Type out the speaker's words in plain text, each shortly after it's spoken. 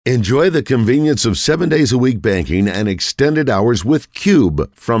Enjoy the convenience of 7 days a week banking and extended hours with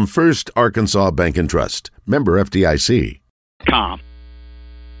Cube from First Arkansas Bank and Trust. Member FDIC.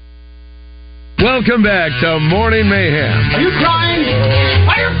 Welcome back to Morning Mayhem. Are you crying?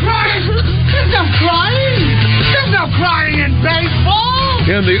 Are you crying? There's no crying. There's no crying in baseball.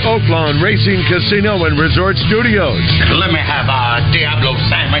 In the Oaklawn Racing Casino and Resort Studios. Let me have a Diablo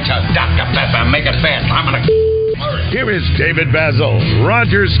sandwich, a Dr. Pepper. Make it fast. I'm going to... Here is David Basil,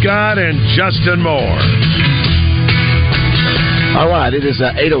 Roger Scott, and Justin Moore. All right, it is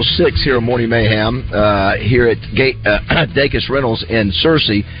 8:06 here on Morning Mayhem here at Dacus Rentals in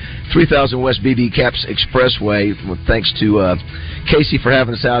Searcy, 3000 West BB Caps Expressway. Thanks to Casey for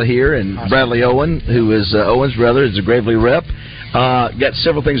having us out here, and Bradley Owen, who is Owen's brother, is a Gravely rep. Got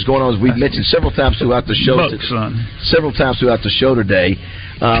several things going on, as we've mentioned several times throughout the show. Today.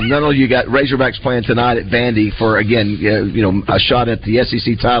 Not only you got Razorbacks playing tonight at Vandy for, again, a shot at the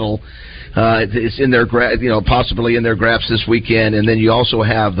SEC title. It's in their possibly in their grasp this weekend, and then you also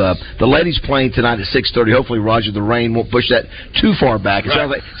have the ladies playing tonight at 6:30. Hopefully, Roger, the rain won't push that too far back. It sounds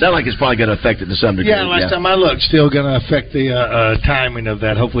like it's probably going to affect it to some degree. Yeah, last time I looked, still going to affect the timing of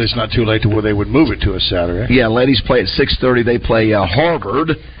that. Hopefully, it's not too late to where they would move it to a Saturday. Yeah, ladies play at 6:30. They play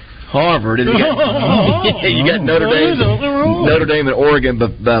Harvard, and you got Notre Dame and Oregon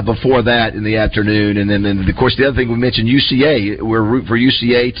before that in the afternoon, and then of course the other thing we mentioned, UCA. We're rooting for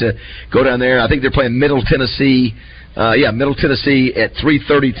UCA to go down there. I think they're playing Middle Tennessee. Middle Tennessee at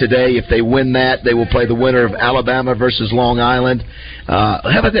 3:30 today. If they win that, they will play the winner of Alabama versus Long Island. How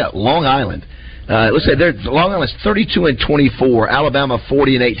about that, Long Island? Let's say Long Island's 32-24, Alabama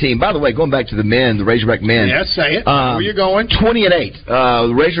 40-18. By the way, going back to the men, the Razorback men. Yeah, say it. Where you going? 20-8.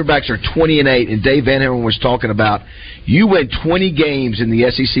 The Razorbacks are 20-8, and Dave Van Haren was talking about you win 20 games in the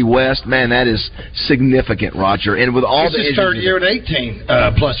SEC West. Man, that is significant, Roger. And with all this is third year at 18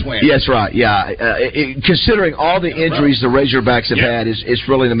 plus wins. Yes, right. Yeah, considering all the injuries the Razorbacks have had, it's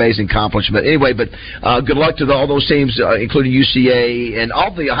really an amazing accomplishment. Anyway, but good luck to all those teams, including UCA and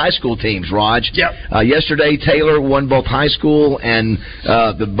all the high school teams, Raj. Yep. Yesterday, Taylor won both high school and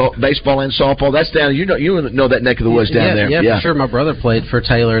the baseball and softball. That's down. You know that neck of the woods down there. Yeah, for sure. My brother played for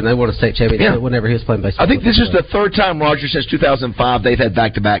Taylor, and they won a state championship whenever he was playing baseball. I think this is the third time, Roger, since 2005 they've had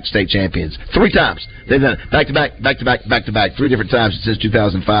back-to-back state champions. 3 times they've done back-to-back, 3 different times since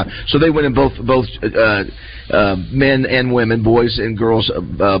 2005. So they win in both men and women, boys and girls,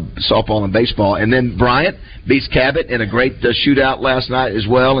 softball and baseball. And then Bryant beats Cabot in a great shootout last night as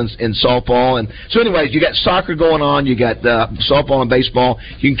well in softball. And so, anyways, you got soccer going on, you got softball and baseball.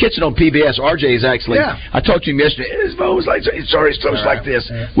 You can catch it on PBS. RJ is actually. Yeah. I talked to him yesterday. His phone was like, sorry, it's like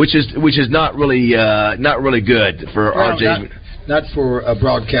this, which is not really good for RJ. Not for a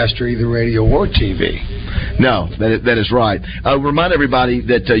broadcaster, either radio or TV. No, that is right. Remind everybody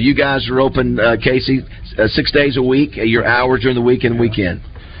that you guys are open, Casey, 6 days a week. Your hours during the week and weekend.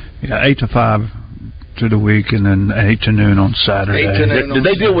 Yeah, 8 to 5 through the week, and then 8 to noon on Saturday. Do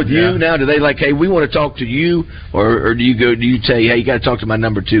they deal with you now? Do they like, hey, we want to talk to you, or do you say, hey, you got to talk to my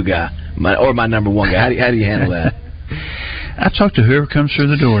number 2 guy, or my number 1 guy? How do you handle that? I talk to whoever comes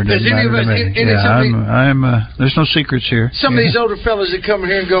through the door. Doesn't matter to me. There's no secrets here. Some of these older fellas that come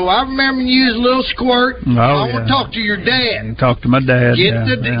here and go, I remember you as a little squirt. I want to talk to your dad. Talk to my dad.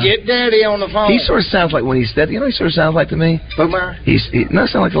 Get daddy on the phone. He sort of sounds like when he said, he sort of sounds like to me. Boomer? He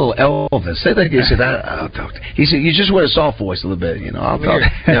sounds like a little Elvis. Say that again. He said, I'll talk to. He said, you just wear a soft voice a little bit. I'll talk.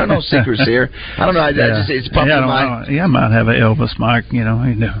 No secrets here. I don't know. It's probably I might have an Elvis mic.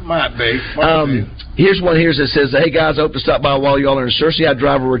 Might be. Here's one here that says, hey guys, I hope to stop by while y'all are in Searcy. I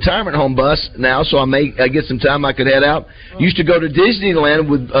drive a retirement home bus now, so I may get some time I could head out. Used to go to Disneyland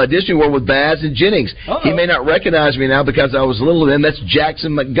with Disney World with Baz and Jennings. He may not recognize me now because I was little then. That's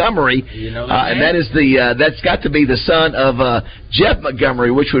Jackson Montgomery, and that is that's got to be the son of Jeff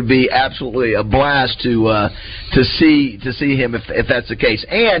Montgomery, which would be absolutely a blast to see him if that's the case.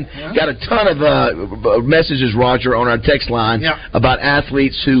 And got a ton of messages, Roger, on our text line about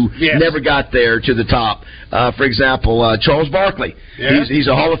athletes who never got there to the top. For example, Charles Barkley. Yeah. He's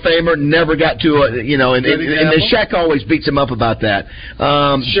a Hall of Famer. Never got to and the Shaq always beats him up about that.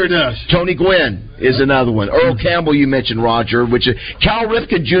 Sure does. Tony Gwynn is another one. Earl Campbell, you mentioned, Roger, which Cal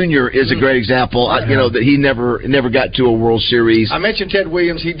Ripken Jr. is a great example. That he never got to a World Series. I mentioned Ted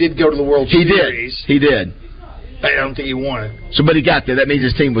Williams. He did go to the World Series. He did. I don't think he won it. So, but he got there. That means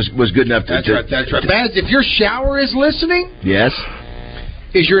his team was good enough to. That's right. Baz, if your shower is listening, yes.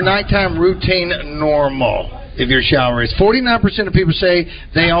 Is your nighttime routine normal? If your shower is 49% of people say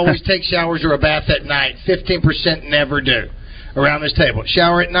they always take showers or a bath at night. 15% never do. Around this table,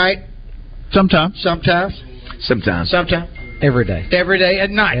 shower at night. Sometimes. Every day. Every day at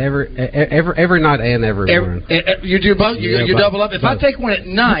night. Every night and every morning. You do both? You double up? If I take one at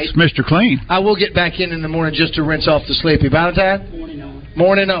night... It's Mr. Clean. I will get back in the morning just to rinse off the sleepy. Valentine?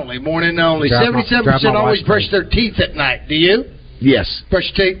 Morning only. 77% always brush their teeth at night. Do you? Yes.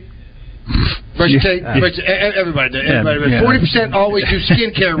 Brush your teeth? Brush your teeth? Everybody does. 40% always do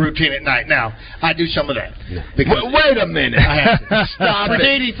skincare routine at night. Now, I do some of that. Wait a minute. Stop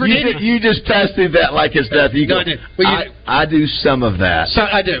it. You just passed through that like it's nothing. I do some of that. So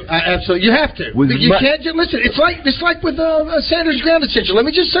I do. Absolutely. You have to. You can't just listen. It's like with Sanders Ground Essential. Let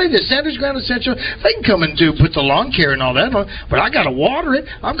me just say this: Sanders Ground Essential. They can come and put the lawn care and all that, but I got to water it.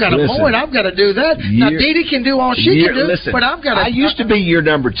 I've got to mow it. I've got to do that. Now Dee can do all she can do, but I've got to. I used to be your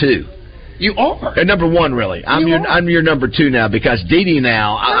number 2. You are. Number 1, really. I'm your number 2 now because Dee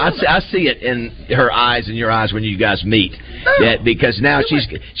now, I see it in her eyes and your eyes when you guys meet. Because now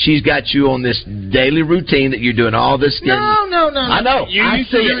she's got you on this daily routine that you're doing all this. No. I know. I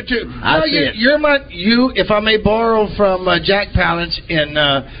see it too. You're if I may borrow from Jack Palance in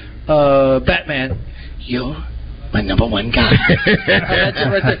Batman, you're my number 1 guy. That's it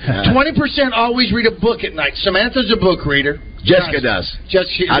right there. 20% always read a book at night. Samantha's a book reader. Jessica does.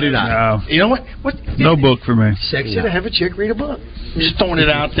 I do not. No. You know what? No book for me. Sexy to have a chick read a book. I'm just throwing it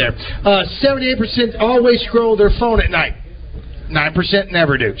out there. 78% always scroll their phone at night. 9%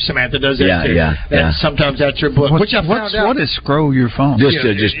 never do. Samantha does that too. Yeah. Sometimes that's her book. Which I found out. What is scroll your phone? Just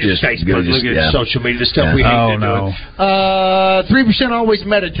Facebook. Look at social media. The stuff we hate doing. 3% always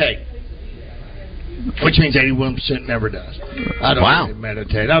meditate. Which means 81% never does. I don't really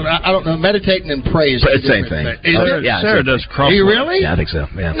meditate. I don't know. Meditating and pray is the same thing. Sarah does crossword. Do you really? Yeah, I think so.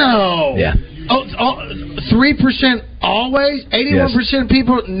 Yeah. No. Yeah. 3% always. 81% of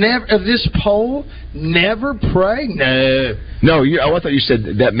people of this poll never pray. No. I thought you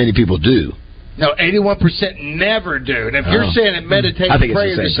said that many people do. No, 81% never do. And if you're saying that meditate and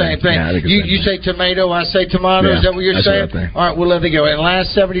pray are the same thing, you say tomato, I say tomato. Is that what you're saying? All right, we'll let it go. And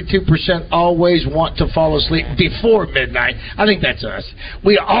last 72% always want to fall asleep before midnight. I think that's us.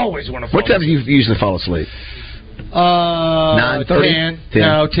 We always want to fall asleep. What time do you usually fall asleep? 9:30. 10.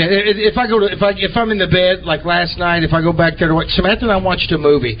 No, 10. If I'm in the bed like last night, if I go back there to watch Samantha and I watched a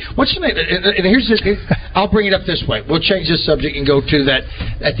movie. What's the name? And here's this. I'll bring it up this way. We'll change this subject and go to that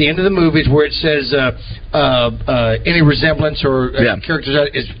at the end of the movies where it says any resemblance or characters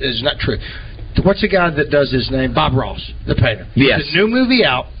is not true. What's the guy that does his name? Bob Ross, the painter. Yes. There's a new movie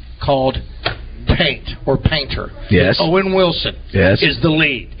out called Paint or Painter. Yes. Owen Wilson is the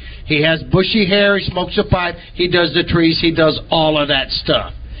lead. He has bushy hair. He smokes a pipe. He does the trees. He does all of that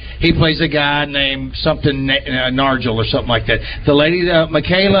stuff. He plays a guy named something Nargel or something like that. The lady,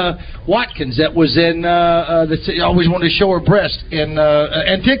 Michaela Watkins, that was in always wanted to show her breast in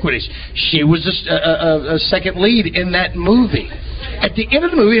Antiquities. She was a second lead in that movie. At the end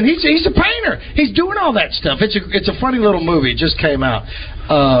of the movie, and he's a painter. He's doing all that stuff. It's a funny little movie. It just came out.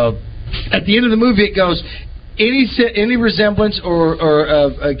 At the end of the movie, it goes. Any resemblance or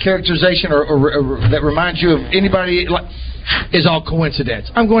characterization or that reminds you of anybody is all coincidence.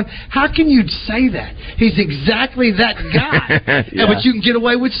 I'm going, how can you say that? He's exactly that guy. But you can get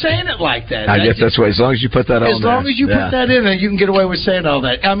away with saying it like that. I guess that's why. As long as you put that on As long as you put that in, you can get away with saying all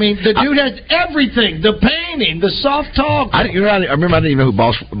that. I mean, the dude has everything. The painting, the soft talk. I remember I didn't even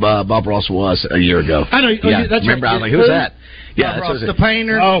know who Bob Ross was a year ago. I know. Yeah, that's remember, right. I'm like, who's that? Bob Ross, the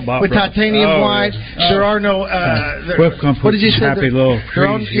painter with titanium white. There are no. What did you say? Happy little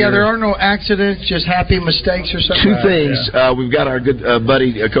trees there are no accidents, just happy mistakes or something. Two things. We've got our good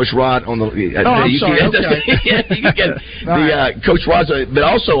buddy Coach Rod on the. I'm sorry. Okay. Coach Rod, but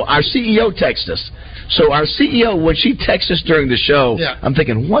also our CEO texts us. So our CEO, when she texts us during the show, I'm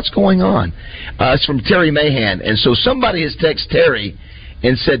thinking, what's going on? It's from Terry Mayhem, and so somebody has texted Terry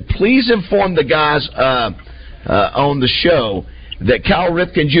and said, please inform the guys on the show that Cal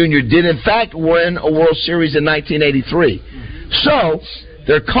Ripken Jr. did in fact win a World Series in 1983. So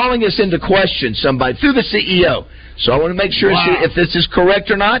they're calling us into question, somebody, through the CEO. So I want to make sure if this is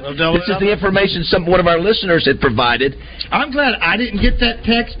correct or not. This is the information one of our listeners had provided. I'm glad I didn't get that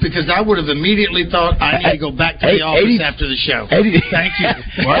text because I would have immediately thought I need to go back to the office after the show. Thank you.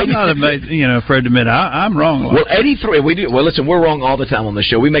 Well, I'm not afraid to admit I'm wrong. Well, 83. We do. Well, listen, we're wrong all the time on the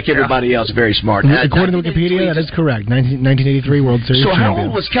show. We make everybody else very smart. According to Wikipedia, that is correct. 1983 World Series. So how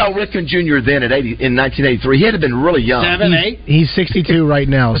old was Cal Ripken Jr. then in 1983? He had to have been really young. 7, 8. He's 62 right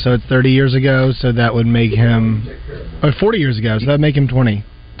now, so it's 30 years ago. So that would make him. 40 years ago, so that would make him 22.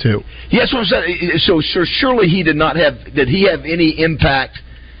 Yes, what I'm saying. So surely he did not have. Did he have any impact?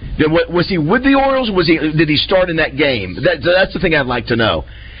 Was he with the Orioles? Did he start in that game? That's the thing I'd like to know.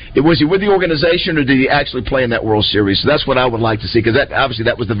 Was he with the organization, or did he actually play in that World Series? So that's what I would like to see, because obviously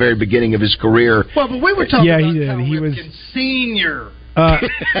that was the very beginning of his career. Well, but we were talking about he did. He was senior.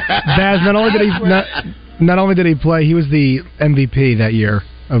 Baz, not only did he play, he was the MVP that year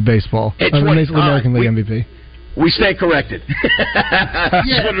of baseball. American League MVP. We stay corrected.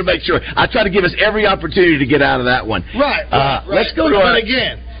 Just wanted to make sure. I try to give us every opportunity to get out of that one. Right. Let's go to But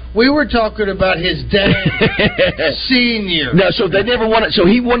again, we were talking about his dad, senior. No, so they never won it. So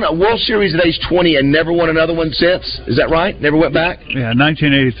he won a World Series at age 20 and never won another one since. Is that right? Never went back? Yeah,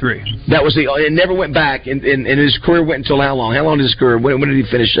 1983. That was it never went back, and his career went until how long? How long did his career? When did he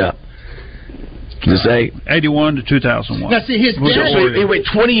finish up? To say 81 to 2001. Now, see, his dad. So he went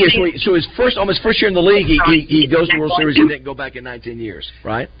 20 years. So his first year in the league, he goes to the World Series and didn't go back in 19 years,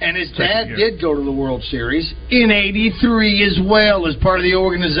 right? And his dad did go to the World Series in '83 as well as part of the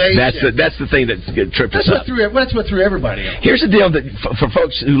organization. That's the thing that tripped us up. That's what threw everybody up. Here's the deal that for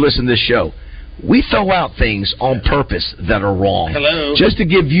folks who listen to this show. We throw out things on purpose that are wrong. Just to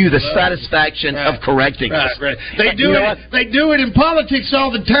give you the satisfaction of correcting us. Right. They do it in politics all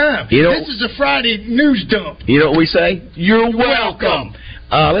the time. This is a Friday news dump. You know what we say? You're welcome.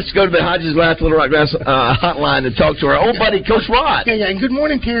 Let's go to the Hodges Little Rock Grass hotline and talk to our old buddy, Coach Rod. Yeah. Good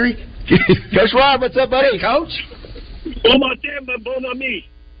morning, Terry. Coach Rod, what's up, buddy? Hey, Coach.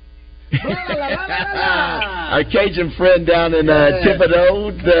 Our Cajun friend down in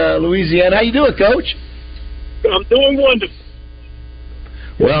Thibodaux, Louisiana. How you doing, Coach? I'm doing wonderful.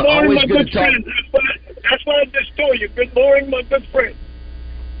 Well, good morning, always my good friend. That's what I just told you. Good morning, my good friend.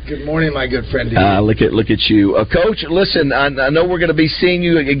 Good morning, my good friend. Look at you, Coach. Listen, I know we're going to be seeing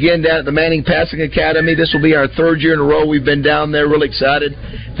you again down at the Manning Passing Academy. This will be our third year in a row. We've been down there, really excited.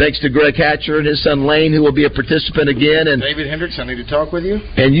 Thanks to Greg Hatcher and his son Lane, who will be a participant again. And David Hendricks, I need to talk with you.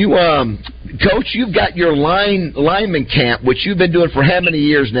 And you, Coach, you've got your lineman camp, which you've been doing for how many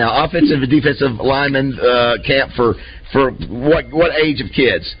years now? Offensive and defensive lineman camp for what age of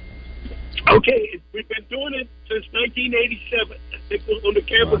kids? Okay, we've been doing it since 1987. On the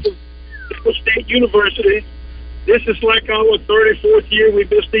campus of Nickel State University. This is like our 34th year. We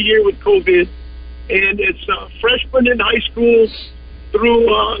missed a year with COVID. And it's freshmen in high school through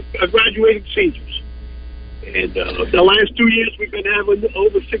graduating seniors. And the last 2 years we've been having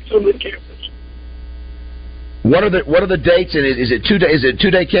over 600 campers. What are the dates in it? Is it 2 day? Is it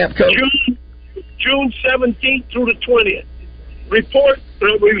 2 day camp, Coach? June 17th through the 20th. Report.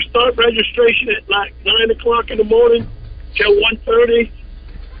 We start registration at like 9 o'clock in the morning till 1:30,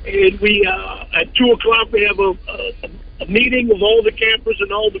 and we at 2 o'clock we have a meeting of all the campers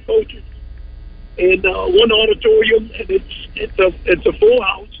and all the coaches in one auditorium, and it's a full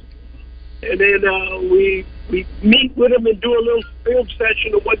house. And then we meet with them and do a little film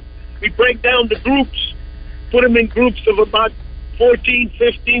session of what we break down the groups, put them in groups of about 14,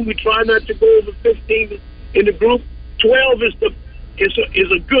 15. We try not to go over 15 in the group. 12 is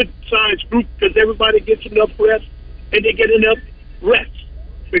a good sized group because everybody gets enough rest. And they get enough rest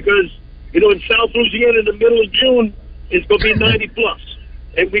because, in South Louisiana in the middle of June, it's going to be 90 plus.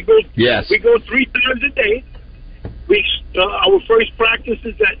 And we go 3 times a day. Our first practice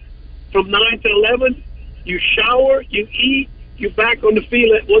is from 9 to 11. You shower, you eat, you're back on the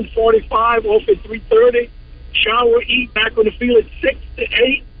field at 1:45, off at 3:30. Shower, eat, back on the field at 6 to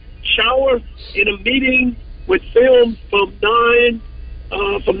 8. Shower in a meeting with film from 9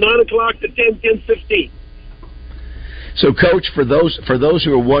 o'clock to 10:15. So, Coach, for those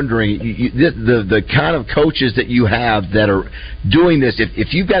who are wondering, the kind of coaches that you have that are doing this,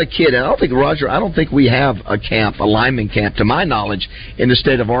 if you've got a kid, and I don't think we have a lineman camp, to my knowledge, in the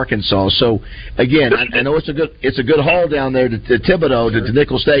state of Arkansas. So, again, I know it's a good haul down there to Thibodaux, to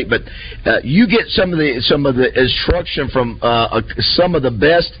Nickel State, but you get some of the instruction from some of the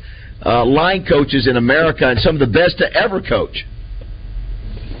best line coaches in America and some of the best to ever coach.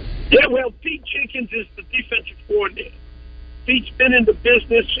 Yeah, well, Pete Jenkins is the defensive coordinator. Pete's been in the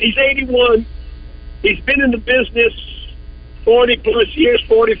business. He's 81. He's been in the business 40-plus years,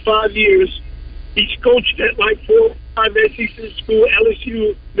 45 years. He's coached at like 4 or 5 SEC schools,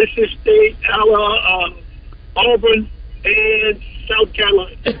 LSU, Mississippi State, Auburn, and South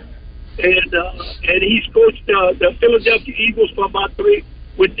Carolina. And he's coached the Philadelphia Eagles for about 3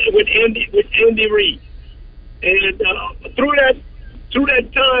 with Andy Reid. And through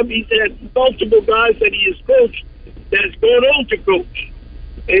that time, he's had multiple guys that he has coached that's gone on to coach.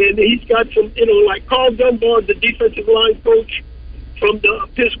 And he's got some, like Carl Dunbar, the defensive line coach from the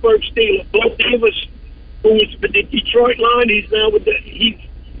Pittsburgh Steelers. Bud Davis, who was with the Detroit line, he's now with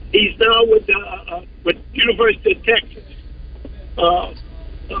University of Texas.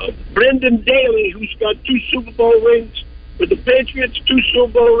 Brendan Daly, who's got 2 Super Bowl rings with the Patriots, 2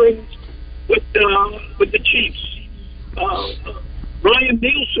 Super Bowl rings with the Chiefs. Ryan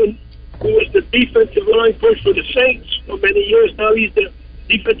Nielsen, who was the defensive line coach for the Saints for many years, now he's the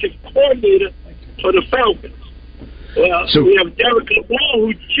defensive coordinator for the Falcons. So we have Derek LeBlanc,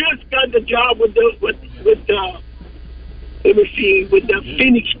 who just got the job with the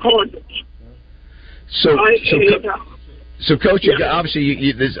Phoenix Cardinals. So, Coach,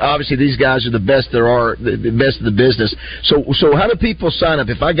 obviously these guys are the best there are, the best of the business. So how do people sign up?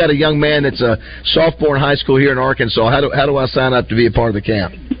 If I got a young man that's a sophomore in high school here in Arkansas, how do I sign up to be a part of the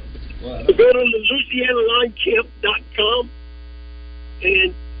camp? Go to LouisianaLineCamp.com,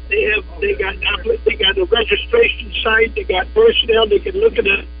 and they got a registration site. They got personnel. They can look at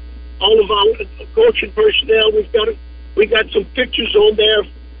all of our coaching personnel. We got some pictures on there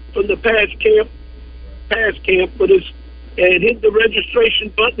from the past camp, but and hit the registration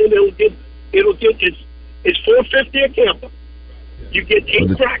button, and it'll get it's $450 a camper. You get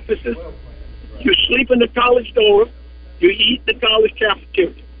 8 practices. You sleep in the college dorm. You eat in the college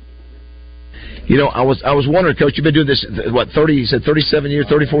cafeteria. You know, I was wondering, Coach, you've been doing this, 30, you said 37 years,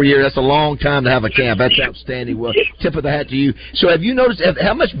 34 years. That's a long time to have a camp. That's outstanding. Well, tip of the hat to you. So have you noticed,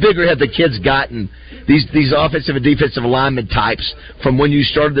 how much bigger have the kids gotten, these offensive and defensive lineman types, from when you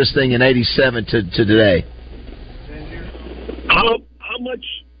started this thing in 87 to today? How much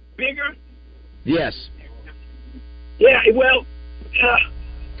bigger? Yes. Yeah, well,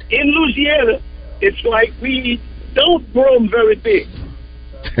 in Louisiana, it's like we don't grow them very big.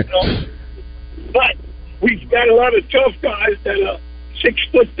 You know? But we've got a lot of tough guys that are 6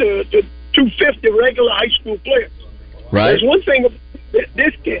 foot to 250 regular high school players. Right. There's one thing about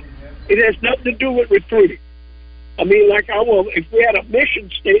this kid. It has nothing to do with recruiting. I mean, if we had a mission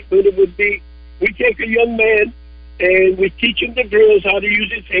statement, it would be, we take a young man and we teach him the drills, how to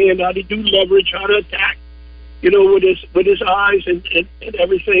use his hand, how to do leverage, how to attack, with his eyes and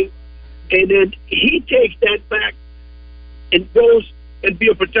everything. And then he takes that back and goes and be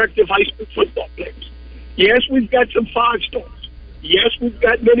a productive high school football player. Yes, we've got some 5-stars. Yes, we've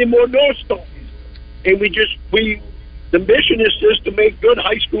got many more North-stars. And the mission is just to make good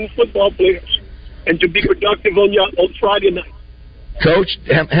high school football players and to be productive on Friday night. Coach,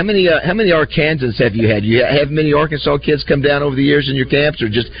 how many Arkansans have you had? You have many Arkansas kids come down over the years in your camps, or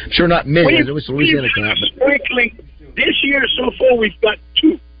just sure not many? It was Louisiana camp. Frankly, this year so far we've got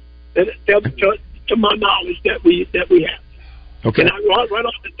 2, to my knowledge, that we have. Okay. And right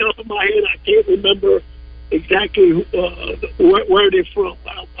off the top of my head, I can't remember exactly where they're from.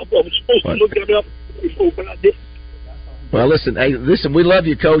 I was supposed to look that up before, but I didn't. Well, listen, we love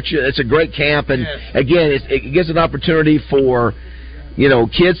you, Coach. It's a great camp, and again, it gives an opportunity for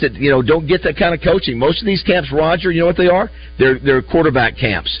kids that don't get that kind of coaching. Most of these camps, Roger, you know what they are? They're quarterback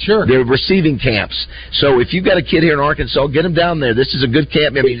camps. Sure. They're receiving camps. So if you've got a kid here in Arkansas, get him down there. This is a good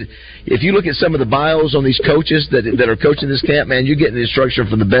camp. I mean, if you look at some of the bios on these coaches that are coaching this camp, man, you're getting the instruction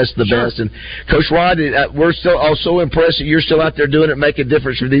from the best of the best. And Coach Rod, we're still so impressed that you're still out there doing it, making a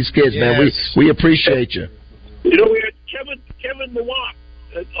difference for these kids, man. We appreciate you. We had Kevin Mawak,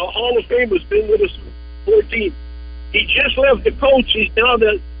 a Hall of Famer, has been with us for 14. He just left the coach. He's now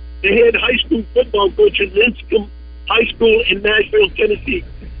the head high school football coach at Linscomb High School in Nashville, Tennessee.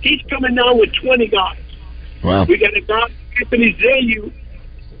 He's coming down with 20 guys. Wow. We got a guy, Anthony Zayu,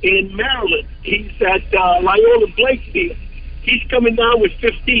 in Maryland. He's at Loyola Blakefield. He's coming down with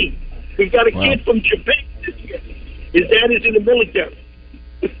 15. We've got a kid from Japan this year. His dad is in the military.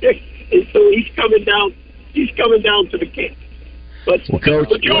 And so he's coming down to the camp. But Coach,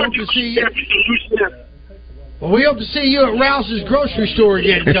 George, we hope to see you at Rouse's grocery store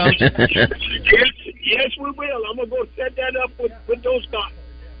again, Coach. yes, we will. I'm gonna go set that up with those guys.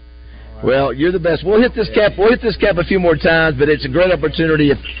 Well, you're the best. We'll hit this cap a few more times, but it's a great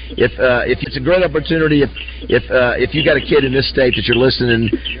opportunity if you got a kid in this state that you're listening,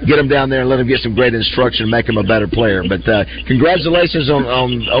 get them down there and let them get some great instruction and make them a better player. But congratulations on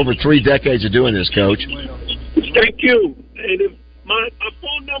over 3 decades of doing this, Coach. Thank you. And if my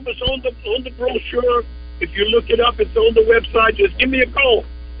phone number's on the brochure. If you look it up, it's on the website. Just give me a call.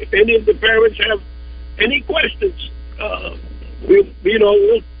 If any of the parents have any questions, we'll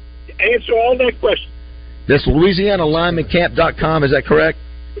answer all that questions. That's LouisianaLinemanCamp.com. Is that correct?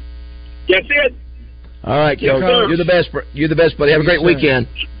 That's it. All right, Coach. You're the best. You're the best, buddy. Have a great weekend.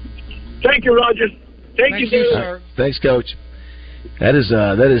 Thank you, Roger. Thank you, sir. Thanks, Coach. That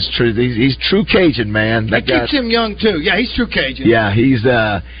is true. He's true Cajun, man. That keeps him young too. Yeah, he's true Cajun. Yeah, he's.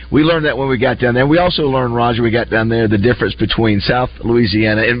 We learned that when we got down there. We also learned, Roger, we got down there, the difference between South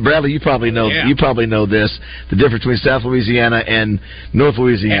Louisiana and Bradley. You probably know. Yeah. You probably know this. The difference between South Louisiana and North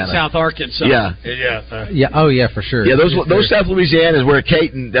Louisiana. And South Arkansas. Yeah. Yeah. Oh, yeah, for sure. Yeah, those South Louisiana is where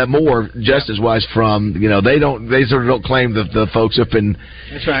Kate and Moore, Justice-wise, from. You know, they sort of don't claim the folks up in.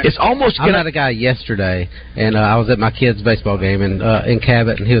 That's right. It's almost. I met a guy yesterday, and I was at my kid's baseball game in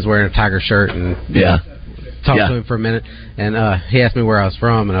Cabot, and he was wearing a Tiger shirt, and talked to him for a minute, and he asked me where I was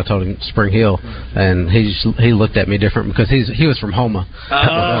from, and I told him Spring Hill, and he looked at me different because he was from Homa.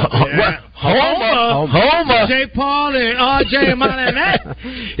 Homa. J. Paul and RJ and all that.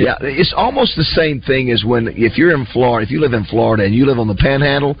 Yeah, it's almost the same thing as if you're in Florida, if you live in Florida and you live on the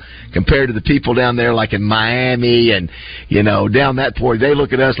Panhandle, compared to the people down there like in Miami and down that port, they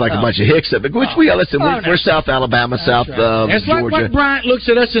look at us like a bunch of hicks. Which we're South Alabama, South Georgia. It's like what Bryant looks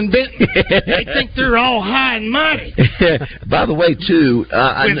at us in Benton. They think they're all high and mighty. By the way, too,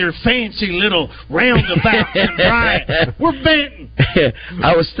 with their fancy little roundabout in Bryant, we're Benton.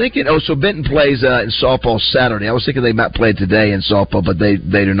 I was thinking, so Benton plays in softball Saturday. I was thinking they might play today in softball, but they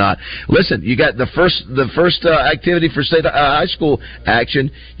do not. Listen, you got the first activity for state high school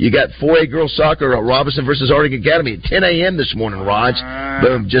action. You got 4A girls soccer, Robinson versus Harding Academy at 10 a.m. this morning, Raj.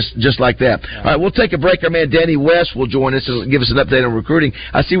 Boom, just like that. All right, we'll take a break. Our man Danny West will join us and give us an update on recruiting.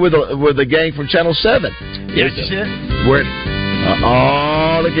 I see we're the gang from Channel 7. Yes,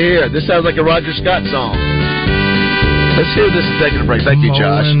 look here. This sounds like a Roger Scott song. Let's hear this and taking a break. Thank you,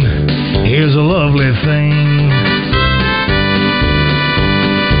 Josh. Here's a lovely thing.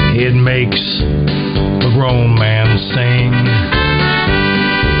 It makes a grown man sing.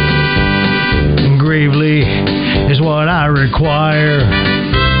 Gravely is what I require.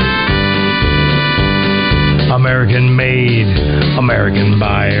 American made, American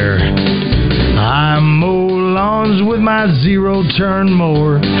buyer. I mow lawns with my zero-turn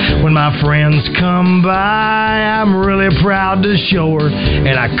mower. When my friends come by, I'm really proud to show her.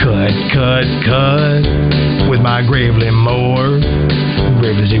 And I cut with my Gravely mower.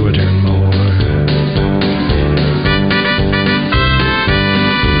 Gravely zero-turn mower.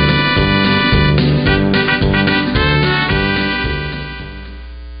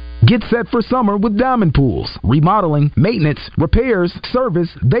 Get set for summer with Diamond Pools. Remodeling, maintenance, repairs, service,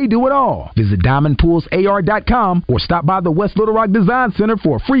 they do it all. Visit DiamondPoolsAR.com or stop by the West Little Rock Design Center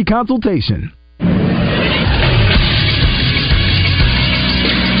for a free consultation.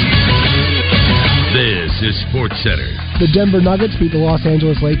 This is SportsCenter. The Denver Nuggets beat the Los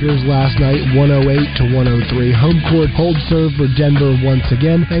Angeles Lakers last night 108-103. Home court hold serve for Denver once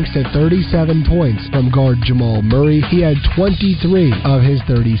again thanks to 37 points from guard Jamal Murray. He had 23 of his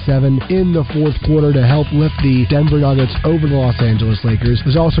 37 in the fourth quarter to help lift the Denver Nuggets over the Los Angeles Lakers.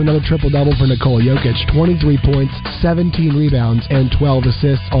 There's also another triple-double for Nikola Jokic, 23 points, 17 rebounds, and 12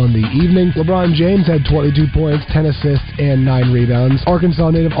 assists on the evening. LeBron James had 22 points, 10 assists, and 9 rebounds. Arkansas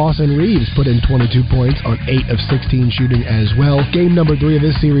native Austin Reeves put in 22 points on 8 of 16 shooting as well. Game number 3 of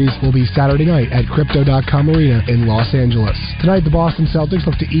this series will be Saturday night at Crypto.com Arena in Los Angeles. Tonight, the Boston Celtics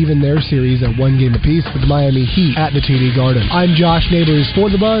look to even their series at 1 game apiece with the Miami Heat at the TD Garden. I'm Josh Neighbors for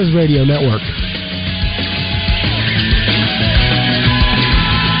the Buzz Radio Network.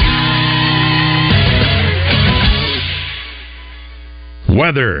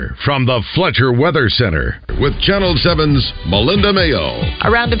 Weather from the Fletcher Weather Center with Channel 7's Melinda Mayo.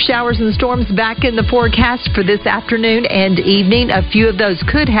 A round of showers and storms back in the forecast for this afternoon and evening. A few of those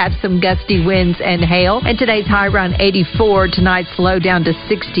could have some gusty winds and hail. And today's high around 84. Tonight's low down to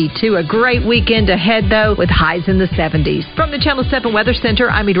 62. A great weekend ahead, though, with highs in the 70s. From the Channel 7 Weather Center,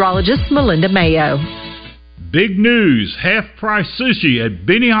 I'm meteorologist Melinda Mayo. Big news, half-price sushi at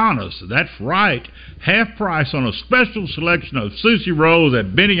Benihana's. That's right, half price on a special selection of sushi rolls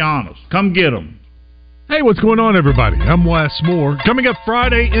at Benihana's. Come get them. Hey, what's going on, everybody? I'm Wes Moore. Coming up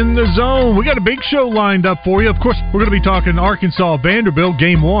Friday in the Zone, we got a big show lined up for you. Of course, we're going to be talking Arkansas-Vanderbilt,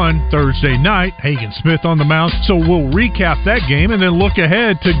 Game 1, Thursday night. Hagen Smith on the mound, so we'll recap that game and then look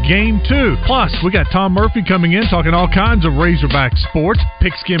ahead to Game 2. Plus, we got Tom Murphy coming in, talking all kinds of Razorback sports,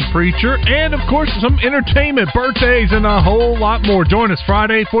 Pigskin Preacher, and, of course, some entertainment, birthdays, and a whole lot more. Join us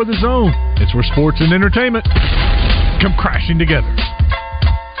Friday for the Zone. It's where sports and entertainment come crashing together.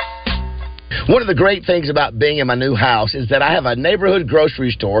 One of the great things about being in my new house is that I have a neighborhood grocery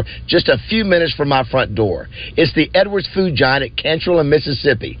store just a few minutes from my front door. It's the Edwards Food Giant at Cantrell in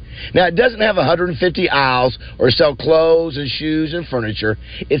Mississippi. Now, it doesn't have 150 aisles or sell clothes and shoes and furniture.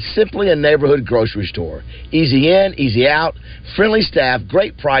 It's simply a neighborhood grocery store. Easy in, easy out, friendly staff,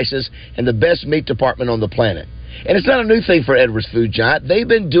 great prices, and the best meat department on the planet. And it's not a new thing for Edwards Food Giant. They've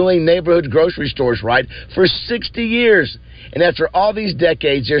been doing neighborhood grocery stores right for 60 years. And after all these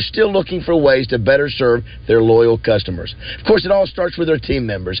decades, they're still looking for ways to better serve their loyal customers. Of course, it all starts with their team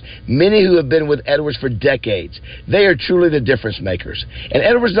members, many who have been with Edwards for decades. They are truly the difference makers. And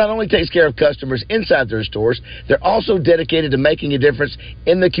Edwards not only takes care of customers inside their stores, they're also dedicated to making a difference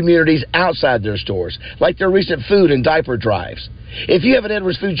in the communities outside their stores, like their recent food and diaper drives. If you have an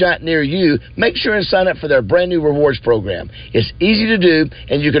Edwards Food Giant near you, make sure and sign up for their brand new rewards program. It's easy to do,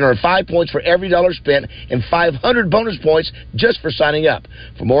 and you can earn 5 points for every dollar spent and 500 bonus points just for signing up.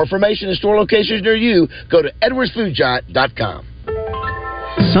 For more information and store locations near you, go to edwardsfoodgiant.com.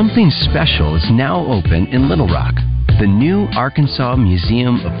 Something special is now open in Little Rock. The new Arkansas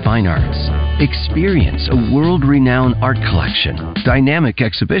Museum of Fine Arts. Experience a world-renowned art collection, dynamic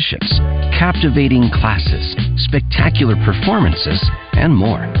exhibitions, captivating classes, spectacular performances, and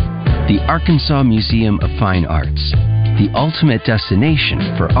more. The Arkansas Museum of Fine Arts, the ultimate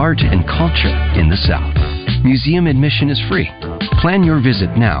destination for art and culture in the South. Museum admission is free. Plan your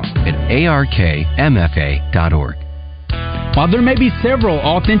visit now at arkmfa.org. While there may be several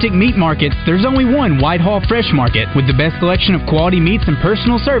authentic meat markets, there's only one Whitehall Fresh Market. With the best selection of quality meats and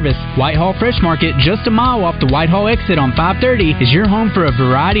personal service, Whitehall Fresh Market, just a mile off the Whitehall exit on 530, is your home for a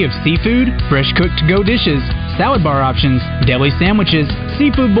variety of seafood, fresh cooked to-go dishes, salad bar options, deli sandwiches,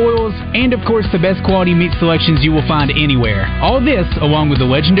 seafood boils, and of course the best quality meat selections you will find anywhere. All this along with the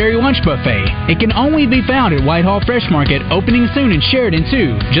legendary lunch buffet. It can only be found at Whitehall Fresh Market, opening soon in Sheridan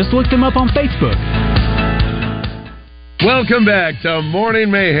too. Just look them up on Facebook. Welcome back to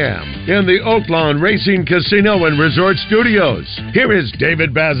Morning Mayhem in the Oaklawn Racing Casino and Resort Studios. Here is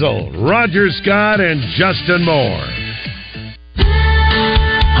David Basil, Roger Scott, and Justin Moore.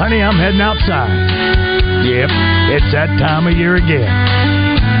 Honey, I'm heading outside. Yep, it's that time of year again.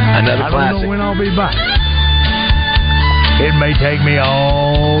 Another classic. I don't know when I'll be back. It may take me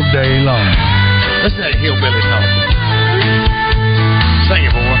all day long. Listen to that hillbilly talking. Sing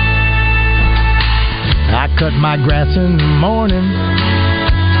it, boy. I cut my grass in the morning.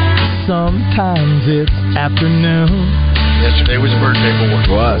 Sometimes it's afternoon. Yesterday was a birthday, boy.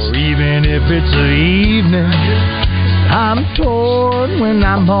 It was. Or even if it's the evening, I'm torn when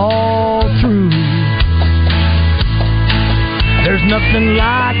I'm all through. There's nothing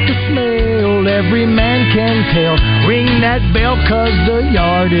like the smell every man can tell. Ring that bell 'cause the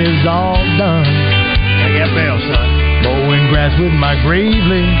yard is all done. Ring that bell, son. Mowing grass with my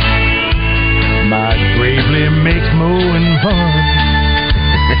Gravely. My Gravely makes mowing fun.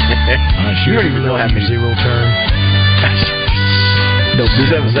 I sure you don't even know how many zero turn. Does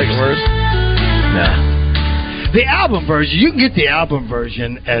that have a second verse? No. The album version, you can get the album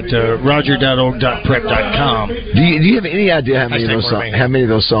version at roger.org.prep.com. Do you have any idea how many of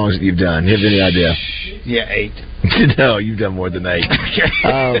those songs that you've done? Do you have any idea? Yeah, 8. No, you've done more than 8.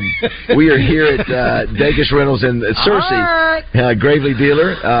 We are here at Dacus Rentals in Searcy, Gravely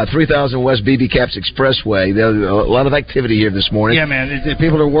dealer, 3000 West BB Caps Expressway. There's a lot of activity here this morning. Yeah, man.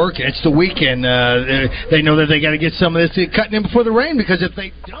 People are working. It's the weekend. They know that they got to get some of this cutting in before the rain, because if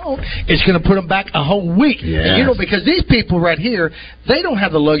they don't, it's going to put them back a whole week. Yeah. You know, because these people right here, they don't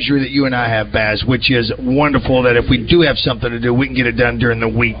have the luxury that you and I have, Baz, which is wonderful, that if we do have something to do, we can get it done during the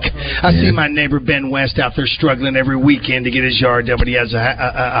week. I see my neighbor Ben West out there struggling every weekend to get his yard done, but he has a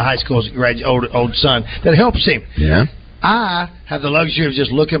high school graduate, old son that helps him. Yeah. I have the luxury of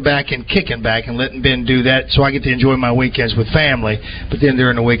just looking back and kicking back and letting Ben do that, so I get to enjoy my weekends with family. But then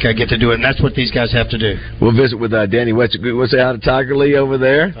during the week, I get to do it, and that's what these guys have to do. We'll visit with Danny West. What's out of Tiger Lee over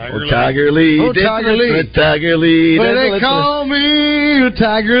there? Tiger Lee. Oh, Tiger Lee. Tiger Lee. But they call me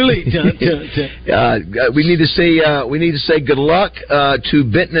Tiger Lee. We need to say good luck to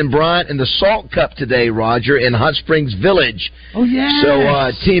Benton and Bryant in the Salt Cup today, Roger, in Hot Springs Village. Oh, yeah.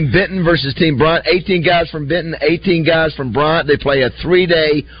 So Team Benton versus Team Bryant. 18 guys from Benton, 18 guys from Bryant. They play a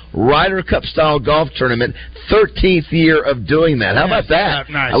 3-day Ryder Cup style golf tournament. 13th year of doing that. How about that?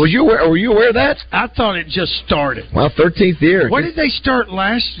 Nice. Were you aware of that? I thought it just started. Well, 13th year. What did they start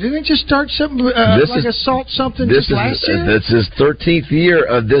last? Didn't they just start something like a salt something last year? This is 13th year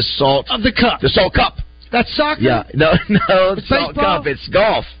of this salt. Of the cup. The Salt Cup. That's soccer? Yeah. No, it's Salt baseball? Cup. It's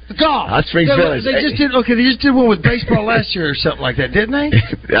golf. Golf. Hot Springs Village. They just did one with baseball last year or something like that, didn't they?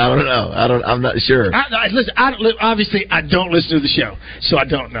 I don't know. I'm not sure. Listen, obviously, I don't listen to the show, so I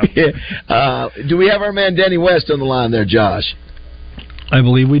don't know. Do we have our man Danny West on the line there, Josh? I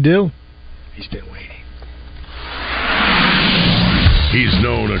believe we do. He's been waiting. He's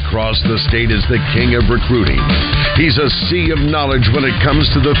known across the state as the king of recruiting. He's a sea of knowledge when it comes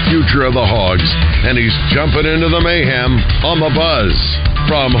to the future of the Hogs, and he's jumping into the mayhem on the Buzz.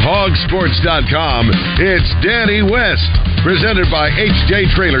 From hogsports.com, it's Danny West, presented by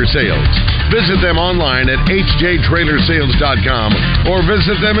HJ Trailer Sales. Visit them online at hjtrailersales.com or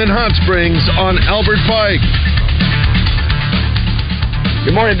visit them in Hot Springs on Albert Pike.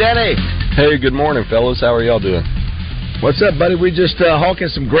 Good morning, Danny. Hey, good morning, fellas. How are y'all doing? What's up, buddy? We just hawking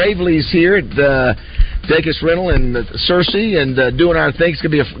some Gravely's here at Dacus Rental and Searcy and doing our thing. It's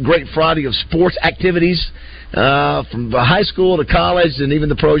going to be a great Friday of sports activities from high school to college and even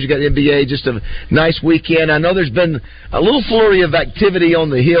the pros. You got NBA. Just a nice weekend. I know there's been a little flurry of activity on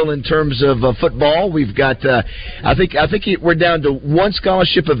the Hill in terms of football. We've got, I think we're down to one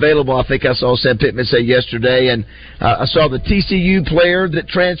scholarship available. I think I saw Sam Pittman say yesterday, and I saw the TCU player that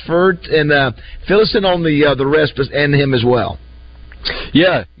transferred, and fill us in on the rest and him as well.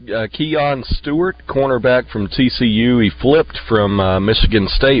 Yeah, Keon Stewart, cornerback from TCU. He flipped from Michigan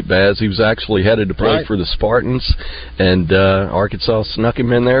State, Baz. He was actually headed to play for the Spartans, and Arkansas snuck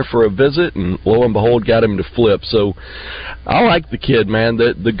him in there for a visit, and lo and behold, got him to flip. So I like the kid, man.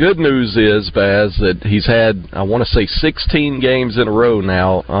 The good news is, Baz, that he's had, I want to say, 16 games in a row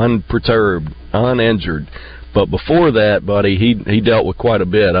now, unperturbed, uninjured. But before that, buddy, he dealt with quite a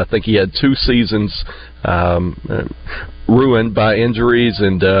bit. I think he had 2 seasons ruined by injuries,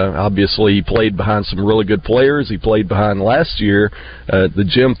 and obviously he played behind some really good players. He played behind last year the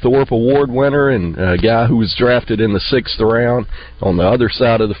Jim Thorpe Award winner and a guy who was drafted in the 6th round. On the other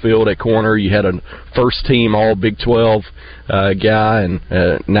side of the field at corner, you had a first-team All-Big 12 guy, and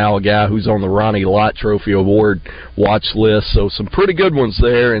now a guy who's on the Ronnie Lott Trophy Award watch list. So some pretty good ones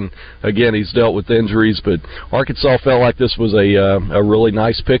there, and again, he's dealt with injuries, but Arkansas felt like this was a really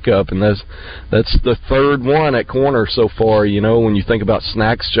nice pickup, and that's the 3rd one at corner so far. You know, when you think about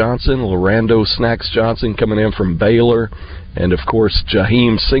Snacks Johnson, Lorando Snacks Johnson coming in from Baylor, and of course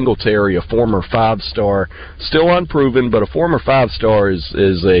Jaheim Singletary, a former 5-star, still unproven, but a former 5-star is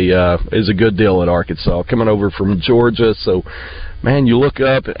a good deal at Arkansas, coming over from Georgia. So, man, you look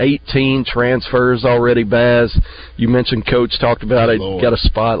up at 18 transfers already, Baz. You mentioned Coach talked about it, got a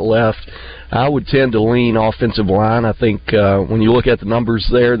spot left. I would tend to lean offensive line. I think when you look at the numbers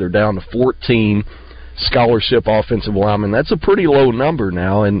there, they're down to 14 scholarship offensive linemen. That's a pretty low number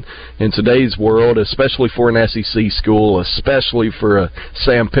now in today's world, especially for an SEC school, especially for a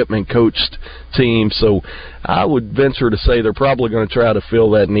Sam Pittman coached team. So I would venture to say they're probably going to try to fill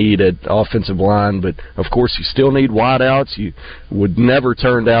that need at offensive line, but of course you still need wideouts. You would never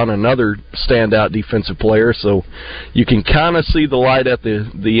turn down another standout defensive player, so you can kind of see the light at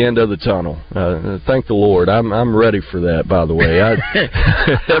the end of the tunnel. Thank the Lord. I'm ready for that, by the way.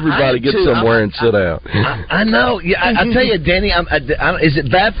 Everybody get somewhere and sit out. I know. Yeah, I tell you, Danny, is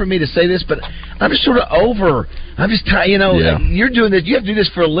it bad for me to say this, but I'm just sort of over. I'm just tired. You know, You're doing this. You have to do this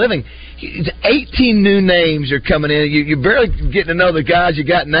for a living. 18 new names are coming in. You're barely getting to know the guys you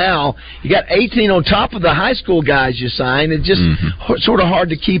got now. You got 18 on top of the high school guys you signed. It's just sort of hard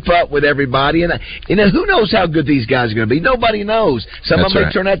to keep up with everybody. And who knows how good these guys are going to be? Nobody knows. Some of them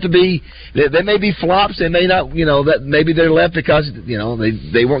may turn out to be. They may be flops. They may not. You know, that maybe they're left because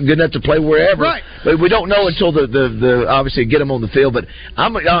they weren't good enough to play wherever. Right. But we don't know until the obviously get them on the field. But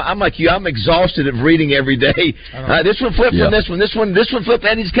I'm like you. I'm exhausted of reading every day. This one flipped from this one. This one flipped,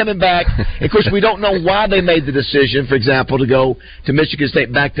 and he's coming back. Of course, we don't know why they made the decision, for example, to go to Michigan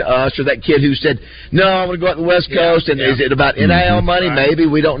State back to us, or that kid who said, no, I want to go out to the West Coast, and is it about NIL money? Right. Maybe.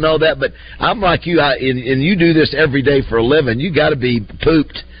 We don't know that, but I'm like you, and you do this every day for a living. You got to be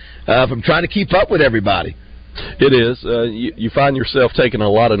pooped from trying to keep up with everybody. It is. You find yourself taking a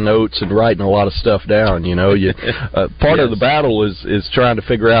lot of notes and writing a lot of stuff down. You know, part of the battle is trying to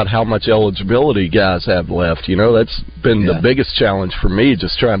figure out how much eligibility guys have left. You know, that's been the biggest challenge for me,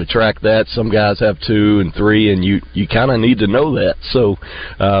 just trying to track that. Some guys have 2 and 3, and you kind of need to know that. So,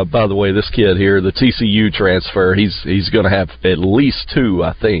 by the way, this kid here, the TCU transfer, he's going to have at least 2,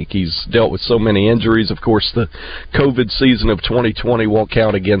 I think. He's dealt with so many injuries. Of course, the COVID season of 2020 won't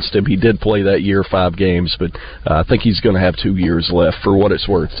count against him. He did play that year 5 games, but I think he's going to have 2 years left, for what it's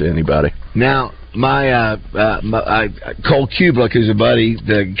worth to anybody. Now, my Cole Kublik, who's a buddy,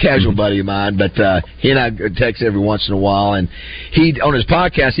 the casual buddy of mine, but he and I text every once in a while, and he on his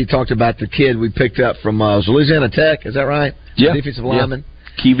podcast he talked about the kid we picked up from Louisiana Tech. Is that right? Yeah, defensive lineman.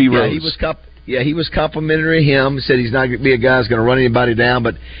 Kiwi Rose. He was complimenting him. Said he's not going to be a guy who's going to run anybody down,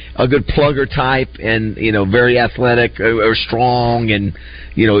 but a good plugger type, and very athletic or strong, and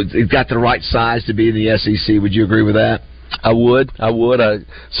he's got the right size to be in the SEC. Would you agree with that? I would.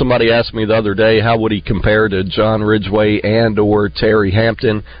 Somebody asked me the other day, how would he compare to John Ridgway and or Terry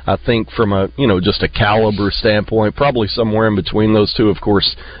Hampton? I think from a just a caliber standpoint, probably somewhere in between those two. Of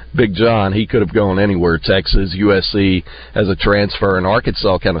course, Big John, he could have gone anywhere, Texas, USC, as a transfer, and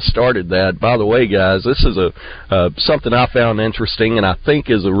Arkansas kind of started that. By the way, guys, this is something I found interesting and I think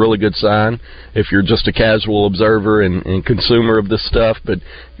is a really good sign if you're just a casual observer and consumer of this stuff. But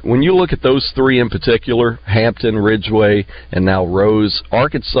when you look at those three in particular, Hampton, Ridgeway, and now Rose,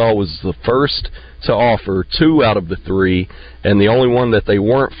 Arkansas was the first to offer 2 out of the 3, and the only one that they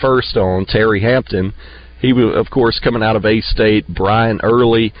weren't first on, Terry Hampton, he was, of course, coming out of A-State. Brian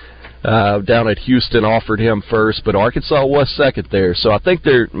Early down at Houston offered him first, but Arkansas was second there. So I think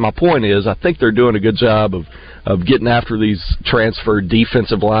my point is, I think they're doing a good job of getting after these transferred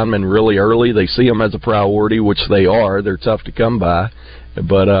defensive linemen really early. They see them as a priority, which they are. They're tough to come by.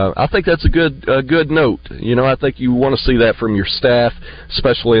 But I think that's a good note. You know, I think you want to see that from your staff,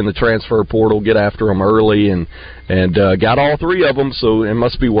 especially in the transfer portal. Get after them early, and got all 3 of them, so it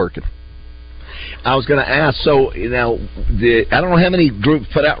must be working. I was going to ask, so now I don't know how many groups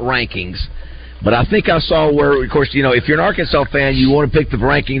put out rankings, but I think I saw where, of course, you know, if you're an Arkansas fan, you want to pick the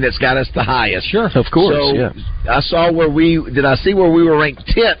ranking that's got us the highest. Sure, of course. So yeah. I saw where we were ranked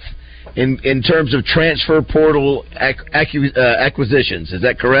 10th. In terms of transfer portal acquisitions. Is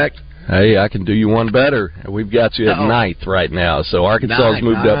that correct? Hey, I can do you one better. We've got you at 9th right now, so Arkansas has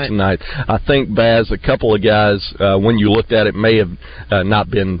moved up to 9th. I think, Baz, a couple of guys, when you looked at it, may have not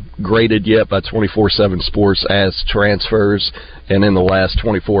been graded yet by 24/7 Sports as transfers, and in the last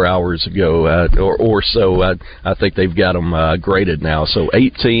 24 hours ago or so, I think they've got them graded now. So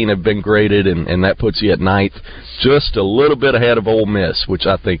 18 have been graded, and that puts you at 9th, just a little bit ahead of Ole Miss, which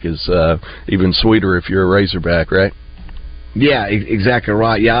I think is even sweeter if you're a Razorback, right? Yeah, exactly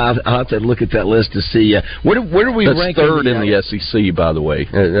right. Yeah, I'll have to look at that list to see. Where do we rank? That's third in the SEC, by the way.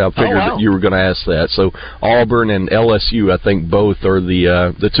 I figured that you were going to ask that. So Auburn and LSU, I think both are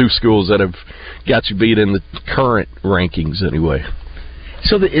the 2 schools that have got you beat in the current rankings anyway.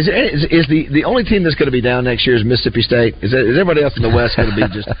 So is the only team that's going to be down next year is Mississippi State? Is everybody else in the West going to be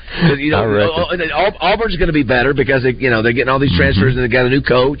just? You know, Auburn's going to be better because they're getting all these transfers and they got a new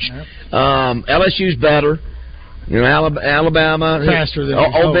coach. LSU's better. You know, Alabama faster than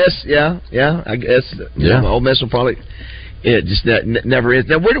Ole Miss. Yeah, I guess. Yeah, Ole Miss will probably. It just never is.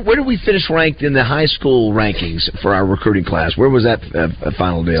 Now, where do we finish ranked in the high school rankings for our recruiting class? Where was that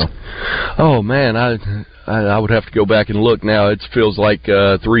final deal? Oh man, I would have to go back and look now. It feels like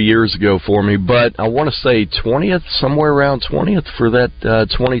 3 years ago for me, but I want to say 20th, somewhere around 20th for that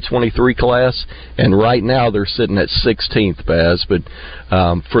 2023 class, and right now they're sitting at 16th, Baz. But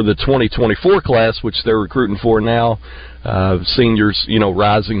for the 2024 class, which they're recruiting for now, seniors, you know,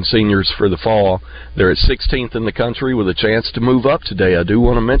 rising seniors for the fall, they're at 16th in the country with a chance to move up today. I do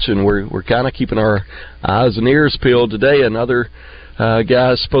want to mention we're kind of keeping our eyes and ears peeled today. Another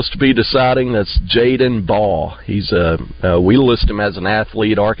guy is supposed to be deciding. That's Jaden Ball. He's we list him as an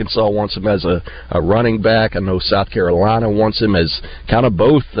athlete. Arkansas wants him as a running back. I know South Carolina wants him as kind of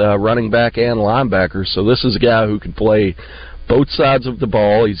both running back and linebacker. So this is a guy who can play both sides of the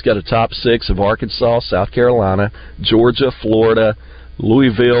ball. He's got a top 6 of Arkansas, South Carolina, Georgia, Florida,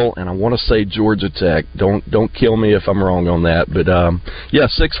 Louisville, and I want to say Georgia Tech. Don't kill me if I'm wrong on that. But,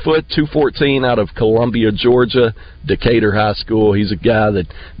 6 foot, 214 out of Columbia, Georgia, Decatur High School. He's a guy that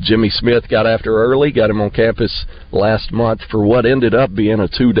Jimmy Smith got after early, got him on campus last month for what ended up being a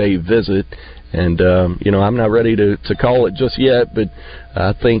 2-day visit. And, I'm not ready to call it just yet, but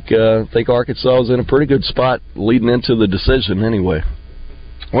I think Arkansas is in a pretty good spot leading into the decision anyway.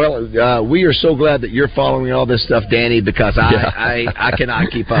 Well, we are so glad that you're following all this stuff, Danny, because I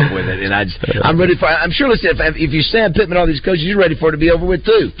cannot keep up with it, and I'm ready for. I'm sure. Listen, if you Sam Pittman, all these coaches, you're ready for it to be over with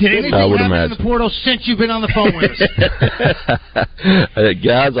too. Did anything happen in the portal since you've been on the phone with us?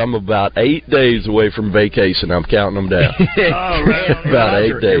 Guys, I'm about 8 days away from vacation. I'm counting them down. About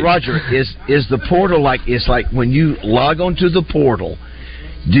Roger, 8 days. Hey, Roger, is the portal like? It's like when you log onto the portal.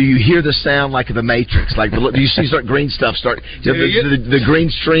 Do you hear the sound like the Matrix? Like, do you see green stuff start? The green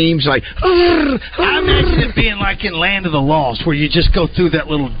streams, like. I imagine it being like in Land of the Lost, where you just go through that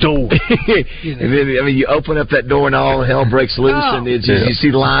little door. And then, you open up that door and all hell breaks loose, and you see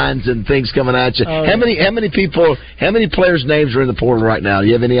lines and things coming at you. How many players' names are in the portal right now? Do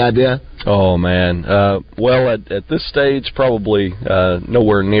you have any idea? Oh man, at this stage, probably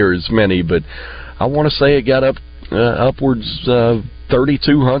nowhere near as many, but I want to say it got upwards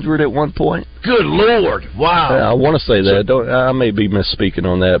 3,200 at one point. Good Lord! Wow. I want to say that. I may be misspeaking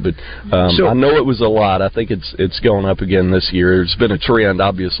on that, but I know it was a lot. I think it's going up again this year. There's been a trend,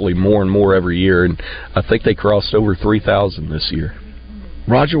 obviously, more and more every year, and I think they crossed over 3,000 this year.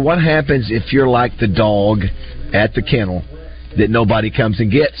 Roger, what happens if you're like the dog at the kennel that nobody comes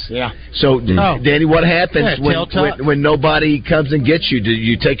and gets. Yeah. So, Danny, what happens when nobody comes and gets you? Do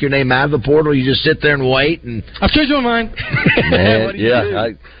you take your name out of the portal? You just sit there and wait? And I'll change my mind.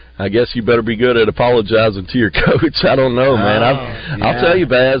 Man, I guess you better be good at apologizing to your coach. I don't know, man. I'll tell you,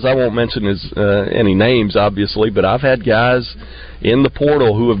 Baz, I won't mention any names, obviously, but I've had guys in the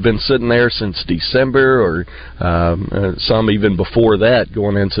portal who have been sitting there since December or some even before that,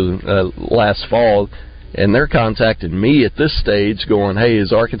 going into last fall, and they're contacting me at this stage going, hey,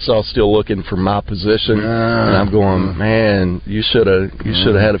 is Arkansas still looking for my position? And I'm going, man, you should have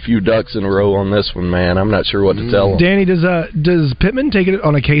had a few ducks in a row on this one, man. I'm not sure what to tell them. Danny, does Pittman take it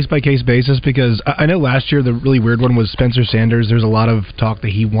on a case-by-case basis? Because I know last year the really weird one was Spencer Sanders. There's a lot of talk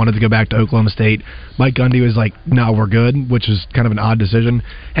that he wanted to go back to Oklahoma State. Mike Gundy was like, no, we're good, which is kind of an odd decision.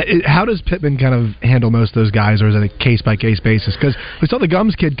 How does Pittman kind of handle most of those guys, or is it a case-by-case basis? Because we saw the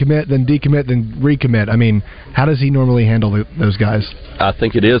Gums kid commit, then decommit, then recommit. I mean, how does he normally handle those guys? I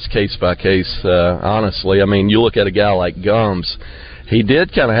think it is case by case, honestly. I mean, you look at a guy like Gums, he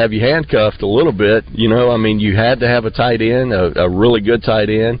did kind of have you handcuffed a little bit. You know, I mean, you had to have a tight end, a really good tight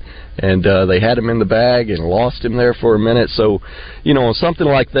end, and they had him in the bag and lost him there for a minute. So, you know, something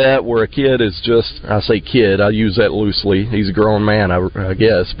like that where a kid is just, I say kid, I use that loosely. He's a grown man, I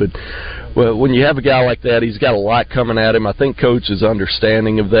guess, but well, when you have a guy like that, he's got a lot coming at him. I think Coach is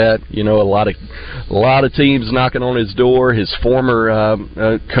understanding of that. You know, a lot of teams knocking on his door. His former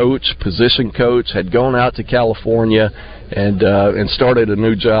position coach, had gone out to California and started a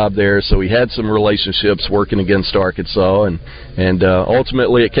new job there. So he had some relationships working against Arkansas, and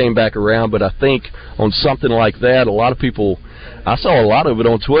ultimately it came back around. But I think on something like that, a lot of people, I saw a lot of it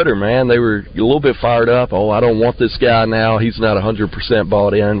on Twitter, man. They were a little bit fired up. Oh, I don't want this guy now. He's not 100%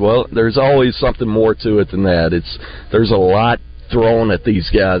 bought in. Well, there's always something more to it than that. There's a lot thrown at these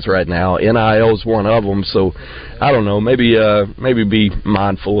guys right now. NIL's one of them. So I don't know. Maybe be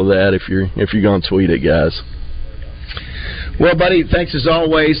mindful of that if you're going to tweet it, guys. Well, buddy, thanks as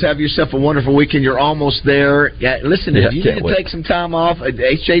always. Have yourself a wonderful weekend. You're almost there. Yeah, listen, if you need to take some time off,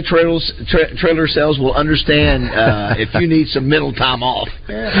 HJ Trailer Sales will understand if you need some mental time off.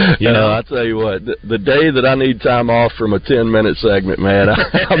 You know, I tell you what, the day that I need time off from a 10-minute segment, man,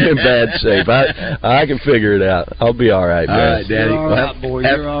 I'm in bad shape. I can figure it out. I'll be all right, man. All right, Daddy. You're all right, boy.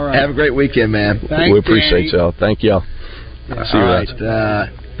 You're all right. Have a great weekend, man. We appreciate y'all. Thank y'all. See you right.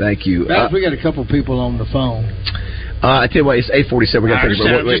 Thank you. We got a couple people on the phone. I tell you what, it's 8:47. We got to take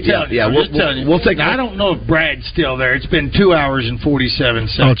we'll take. I don't know if Brad's still there. It's been 2 hours and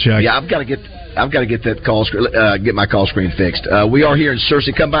 47 seconds. I'll check. Yeah, I've got to get that call screen, get my call screen fixed. We are here in Searcy.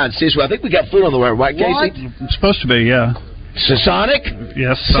 Come by and see us. I think we got food on the way, right, Casey? It's supposed to be, yeah. So Sonic?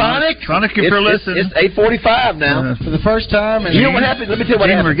 Yes, Sonic, if you're listening. It's 8:45 now. For the first time. You know what happened? Let me tell you what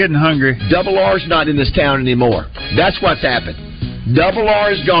happened. We're getting hungry. Double R's not in this town anymore. That's what's happened. Double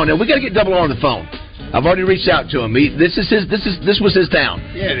R is gone. Now we got to get Double R on the phone. I've already reached out to him. This was his town.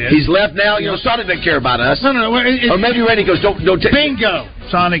 Yeah, it is. He's left now. You know, Sonic doesn't care about us. No. Or maybe Randy goes, don't take. Bingo.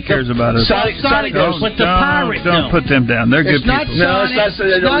 Sonic cares about us. Sonic goes, but the pirate. Don't put them down. They're good people. No,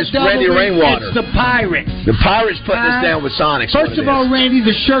 it's Randy Rainwater. It's the pirate. The pirate's putting us down with Sonic. First of all, Randy,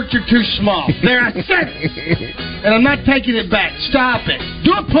 the shirts are too small. There, I said it. And I'm not taking it back. Stop it.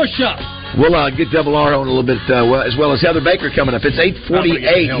 Do a push-up. We'll get Double R on a little bit, as well as Heather Baker coming up. It's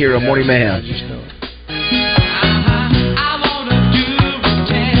 8:48 here on Morning Mayhem.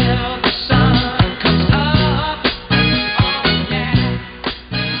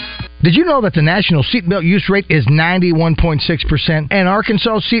 Did you know that the national seatbelt use rate is 91.6%, and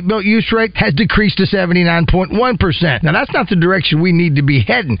Arkansas' seatbelt use rate has decreased to 79.1%? Now, that's not the direction we need to be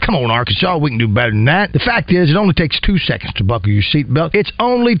heading. Come on, Arkansas, we can do better than that. The fact is, it only takes 2 seconds to buckle your seatbelt. It's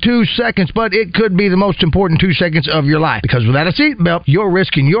only 2 seconds, but it could be the most important 2 seconds of your life, because without a seatbelt, you're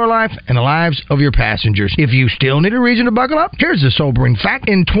risking your life and the lives of your passengers. If you still need a reason to buckle up, here's a sobering fact.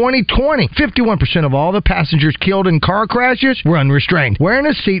 In 2020, 51% of all the passengers killed in car crashes were unrestrained. Wearing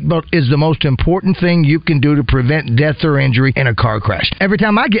a seatbelt is the most important thing you can do to prevent death or injury in a car crash. Every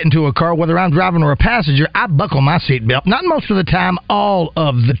time I get into a car, whether I'm driving or a passenger, I buckle my seatbelt. Not most of the time, all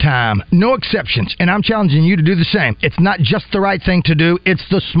of the time. No exceptions. And I'm challenging you to do the same. It's not just the right thing to do, it's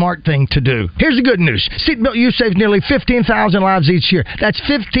the smart thing to do. Here's the good news. Seatbelt use saves nearly 15,000 lives each year. That's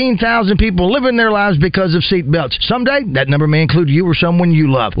 15,000 people living their lives because of seatbelts. Someday, that number may include you or someone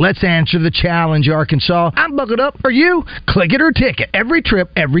you love. Let's answer the challenge, Arkansas. I'm buckled up. Are you? Click it or ticket. Every trip,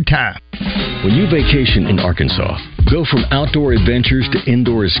 every time. When you vacation in Arkansas, go from outdoor adventures to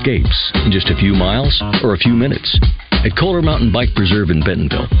indoor escapes in just a few miles or a few minutes. At Kohler Mountain Bike Preserve in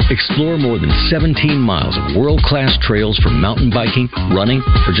Bentonville, explore more than 17 miles of world-class trails for mountain biking, running,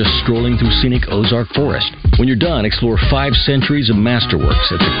 or just strolling through scenic Ozark Forest. When you're done, explore 5 centuries of masterworks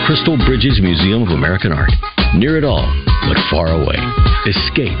at the Crystal Bridges Museum of American Art. Near it all, but far away.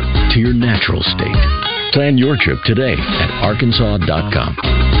 Escape to your natural state. Plan your trip today at arkansas.com.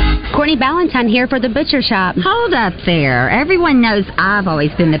 Courtney Ballantyne here for the Butcher Shop. Hold up there. Everyone knows I've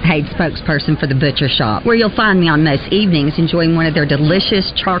always been the paid spokesperson for the Butcher Shop, where you'll find me on most evenings enjoying one of their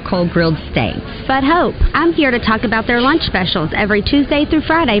delicious charcoal grilled steaks. But Hope, I'm here to talk about their lunch specials every Tuesday through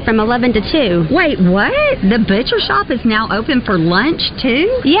Friday from 11 to 2. Wait, what? The Butcher Shop is now open for lunch, too?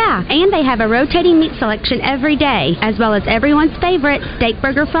 Yeah, and they have a rotating meat selection every day, as well as everyone's favorite Steak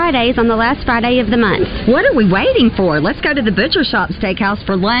Burger Fridays on the last Friday of the month. What are we waiting for? Let's go to the Butcher Shop Steakhouse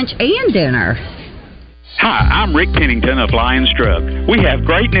for lunch and dinner. Hi, I'm Rick Pennington of Lions Drug. We have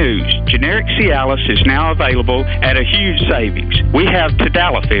great news. Generic Cialis is now available at a huge savings. We have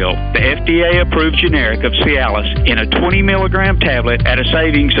Tadalafil, the FDA-approved generic of Cialis, in a 20-milligram tablet at a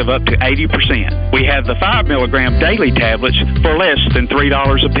savings of up to 80%. We have the 5-milligram daily tablets for less than $3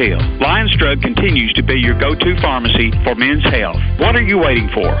 a pill. Lions Drug continues to be your go-to pharmacy for men's health. What are you waiting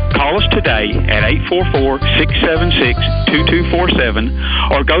for? Call us today at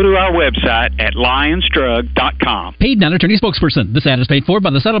 844-676-2247 or go to our website at lionsdrug.com. Paid non-attorney spokesperson. This ad is paid for by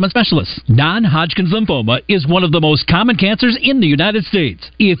the settlement specialists. Non-Hodgkin's lymphoma is one of the most common cancers in the United States.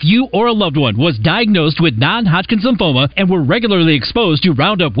 If you or a loved one was diagnosed with non-Hodgkin's lymphoma and were regularly exposed to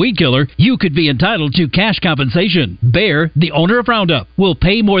Roundup Weed Killer, you could be entitled to cash compensation. Bayer, the owner of Roundup, will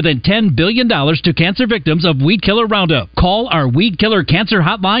pay more than $10 billion to cancer victims of Weed Killer Roundup. Call our Weed Killer Cancer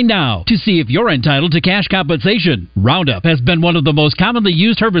Hotline now to see if you're entitled to cash compensation. Roundup has been one of the most commonly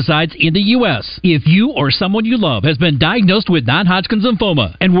used herbicides in the U.S. If you or someone you love has been diagnosed with non-Hodgkin's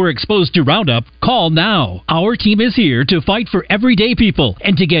lymphoma and were exposed to Roundup, call now. Our team is here to fight for everyday people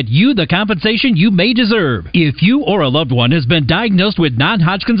and to get you the compensation you may deserve. If you or a loved one has been diagnosed with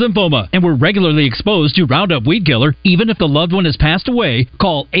non-Hodgkin's lymphoma and were regularly exposed to Roundup Weed Killer, even if the loved one has passed away,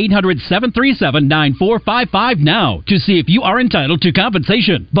 call 800-737-9455 now to see if you are entitled to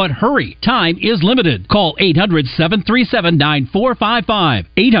compensation. But hurry, time is limited. Call 800-737-9455.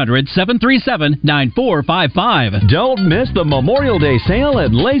 800-737-9455. Don't miss the Memorial Day sale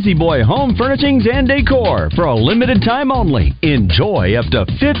at Lazy Boy Home Furnishings and Decor for a limited time only. Enjoy up to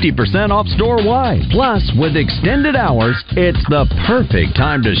 50% off store-wide. Plus, with extended hours, it's the perfect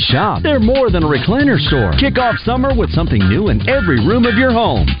time to shop. They're more than a recliner store. Kick off summer with something new in every room of your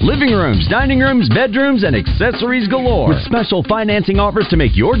home. Living rooms, dining rooms, bedrooms, and accessories galore. With special financing offers to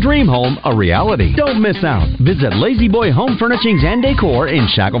make your dream home a reality. Don't miss out. Visit Lazy Boy Home Furnishings and Decor in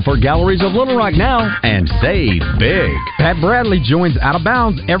Shackelford Galleries of Little Rock now and save big. Pat Bradley joins Out of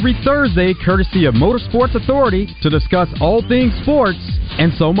Bounds every Thursday, courtesy of Motorsports Authority, to discuss all things sports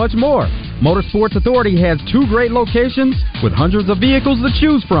and so much more. Motorsports Authority has 2 great locations with hundreds of vehicles to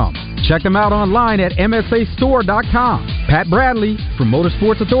choose from. Check them out online at msastore.com. Pat Bradley from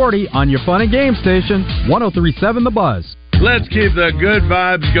Motorsports Authority on your fun and game station, 103.7 The Buzz. Let's keep the good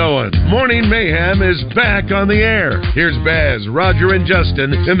vibes going. Morning Mayhem is back on the air. Here's Baz, Roger, and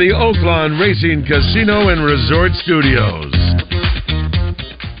Justin in the Oaklawn Racing Casino and Resort Studios.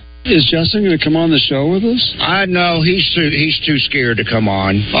 Is Justin going to come on the show with us? No, he's too scared to come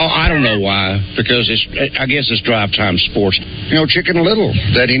on. Oh, I don't know why. Because I guess it's drive time sports. You know, Chicken Little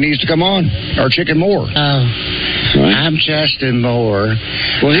that he needs to come on, or Chicken Moore. I'm Justin Moore.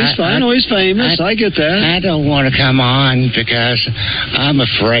 Well, he's fine. He's famous. I get that. I don't want to come on because I'm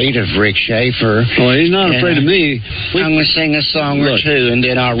afraid of Rick Schaefer. Well, he's not afraid of me. I'm going to sing a song or two, and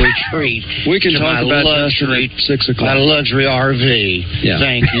then I'll retreat. We can talk about luxury, that at 6 o'clock. My luxury RV. Yeah.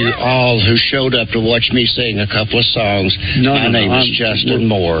 Thank you all who showed up to watch me sing a couple of songs. My name is Justin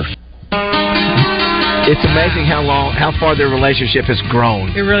Moore. It's amazing how far their relationship has grown.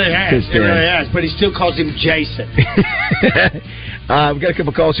 It really has. But he still calls him Jason. We've got a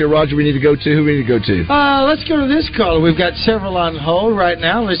couple calls here, Roger. We need to go to. Who we need to go to? Let's go to this caller. We've got several on hold right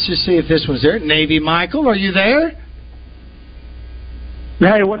now. Let's just see if this one's there. Navy Michael, are you there?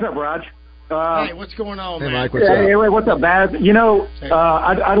 Hey, what's up, Raj? Hey, what's going on, man? Mike, what's up? Hey, what's up, Baz? You know,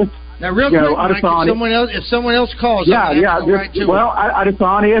 I just... Now, real quick, Mike, if someone else calls, I just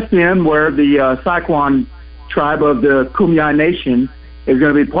saw on ESPN where the Saquon tribe of the Kumeyaay Nation is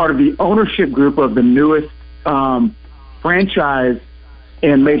going to be part of the ownership group of the newest franchise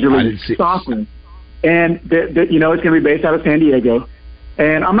in Major League Soccer. And, it's going to be based out of San Diego.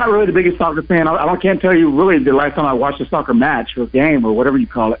 And I'm not really the biggest soccer fan. I can't tell you really the last time I watched a soccer match or game or whatever you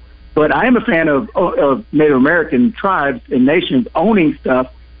call it. But I am a fan of Native American tribes and nations owning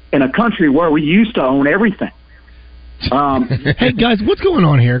stuff in a country where we used to own everything. Hey guys, what's going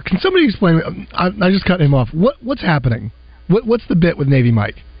on here? Can somebody explain? I just cut him off. What's happening? What's the bit with Navy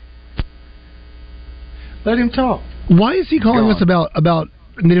Mike? Let him talk. Why is he calling us about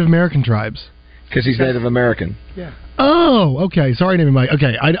Native American tribes? Because he's Native American. Yeah. Oh, okay. Sorry, Navy Mike.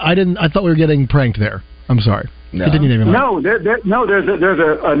 Okay, I didn't. I thought we were getting pranked there. I'm sorry. No, Continue, Navy Mike. No, there's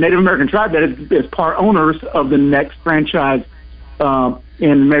a Native American tribe that is part owners of the next franchise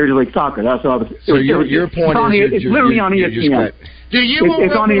in Major League Soccer. That's what I was. So your point is it's literally on ESPN. Do you want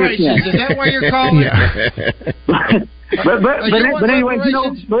reparations? Is that why you're calling?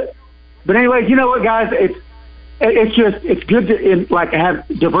 But anyways, you know what, guys? It's good to have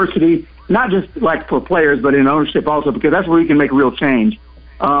diversity, not just like for players, but in ownership also, because that's where you can make real change.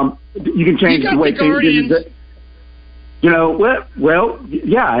 You can change the way things.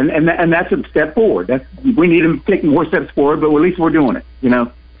 Yeah, and that's a step forward. We need to take more steps forward, but at least we're doing it.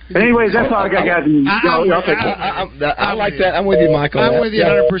 But anyways, that's all I got, guys. I like that. I'm with you, Michael. I'm with you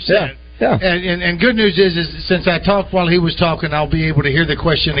 100%. Yeah. And good news is since I talked while he was talking, I'll be able to hear the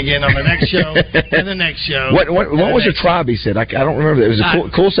question again on the next show and the next show. What was the tribe he said? I don't remember. It was a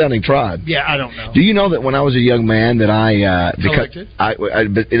cool sounding tribe. Yeah, I don't know. Do you know that when I was a young man that I collected?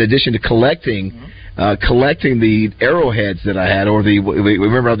 In addition to collecting. Collecting the arrowheads that I had, or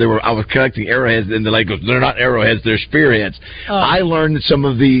remember I was collecting arrowheads, and the lady goes, "They're not arrowheads, they're spearheads." I learned some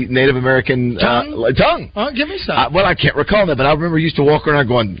of the Native American tongue. Give me some. I can't recall that, but I remember I used to walk around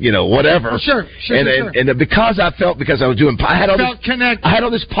going, whatever. Sure. And because I was doing, I had all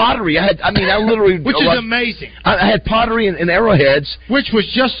this pottery. I literally, which is amazing. I had pottery and arrowheads, which was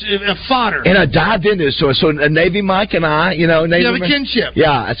just a fodder. And I dived into it. So a Navy Mike and I, you have a kinship.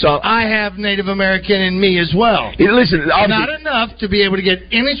 Yeah, so I have Native American in me as well. Listen, not enough to be able to get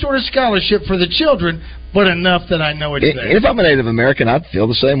any sort of scholarship for the children, but enough that I know it's there. If I'm a Native American, I'd feel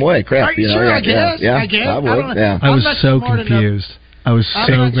the same way. Crap, sure, I guess. I would. I was so confused. I was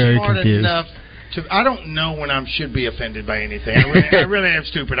so very confused. I don't know when I should be offended by anything. I really am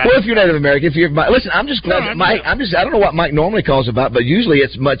stupid. Well, if you're Native American, listen, I'm just glad that Mike. I don't know what Mike normally calls about, but usually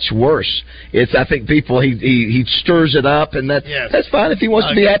it's much worse. I think people he stirs it up, and that's fine if he wants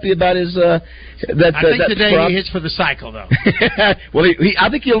to be happy about his. I think today he hits for the cycle, though. Well, I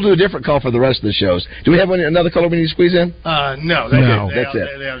think he'll do a different call for the rest of the shows. Do we have another caller we need to squeeze in? No. That's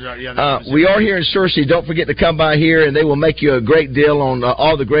it. We are here in Searcy. Don't forget to come by here, and they will make you a great deal on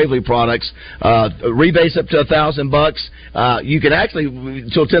all the Gravely products. Rebates up to $1,000. You can actually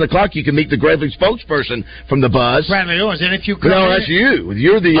until 10 o'clock. You can meet the Gravely spokesperson from the Buzz, Bradley Owens. And if you that's you.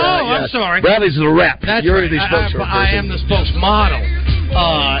 You're the. I'm sorry. Bradley's the rep. You're the spokesperson. I am the spokesmodel.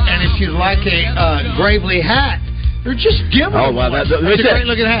 And if you'd like a Gravely hat, they're just giving them one. That's a great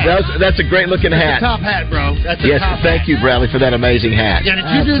looking hat. That's a great looking hat. That's a top hat, bro. That's a top thank you, Bradley, for that amazing hat. Yeah, did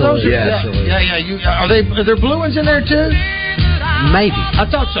you do those? Yeah. Are there blue ones in there too? Maybe. I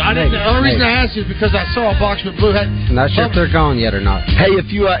thought so. I didn't. The only reason I asked is because I saw a box with blue hat. Not sure if they're gone yet or not. Hey, if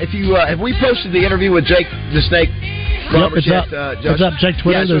you have we posted the interview with Jake the Snake? Yep, it's up. It's up. Check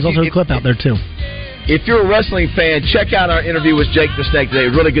Twitter. There's also a clip out there too. If you're a wrestling fan, check out our interview with Jake the Snake today.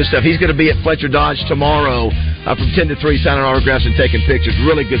 Really good stuff. He's going to be at Fletcher Dodge tomorrow from 10 to 3, signing autographs and taking pictures.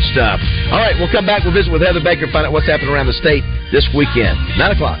 Really good stuff. All right, we'll come back. We'll visit with Heather Baker, find out what's happening around the state this weekend.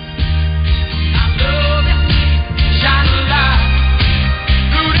 9 o'clock.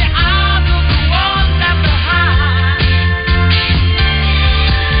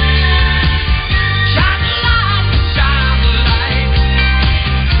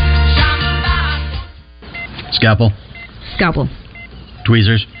 Scalpel.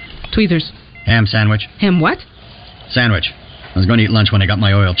 Tweezers. Ham sandwich. Ham what? Sandwich. I was going to eat lunch when I got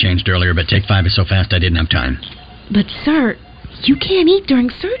my oil changed earlier, but Take 5 is so fast I didn't have time. But, sir, you can't eat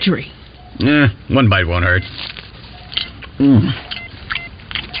during surgery. One bite won't hurt.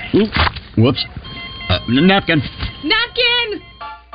 Whoops. Napkin. Napkin!